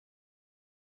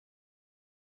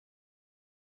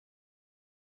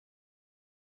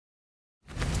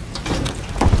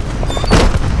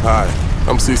Hi,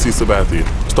 I'm CC Sabathia,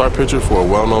 star pitcher for a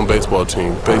well-known baseball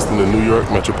team based in the New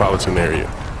York metropolitan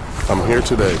area. I'm here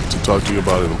today to talk to you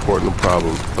about an important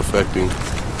problem affecting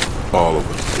all of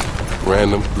us.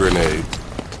 Random grenades.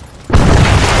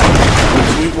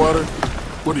 Sweetwater,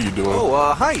 what are you doing?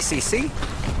 Oh, hi, CC.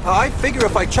 I figure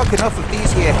if I chuck enough of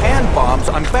these here hand bombs,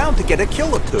 I'm bound to get a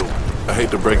kill or two. I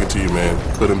hate to break it to you, man,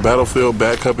 but in Battlefield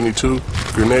Bad Company 2,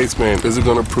 grenades, man, isn't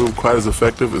going to prove quite as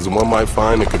effective as one might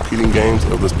find in competing games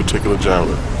of this particular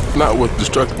genre. Not with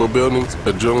destructible buildings,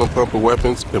 adrenaline pumping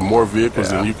weapons, and more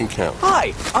vehicles than you can count.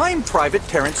 Hi, I'm Private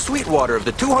Terrence Sweetwater of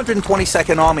the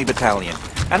 222nd Army Battalion,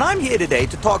 and I'm here today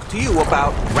to talk to you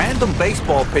about random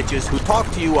baseball pitchers who talk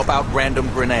to you about random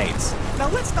grenades. Now,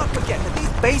 let's not forget that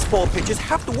these baseball pitchers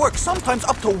have to work sometimes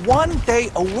up to 1 day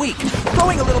a week,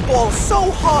 throwing a little ball so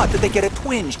hard that they get a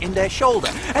twinge in their shoulder.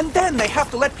 And then they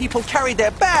have to let people carry their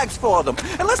bags for them.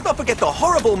 And let's not forget the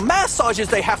horrible massages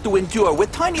they have to endure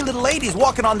with tiny little ladies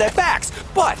walking on their backs.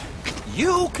 But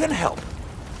you can help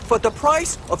for the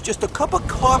price of just a cup of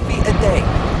coffee a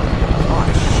day.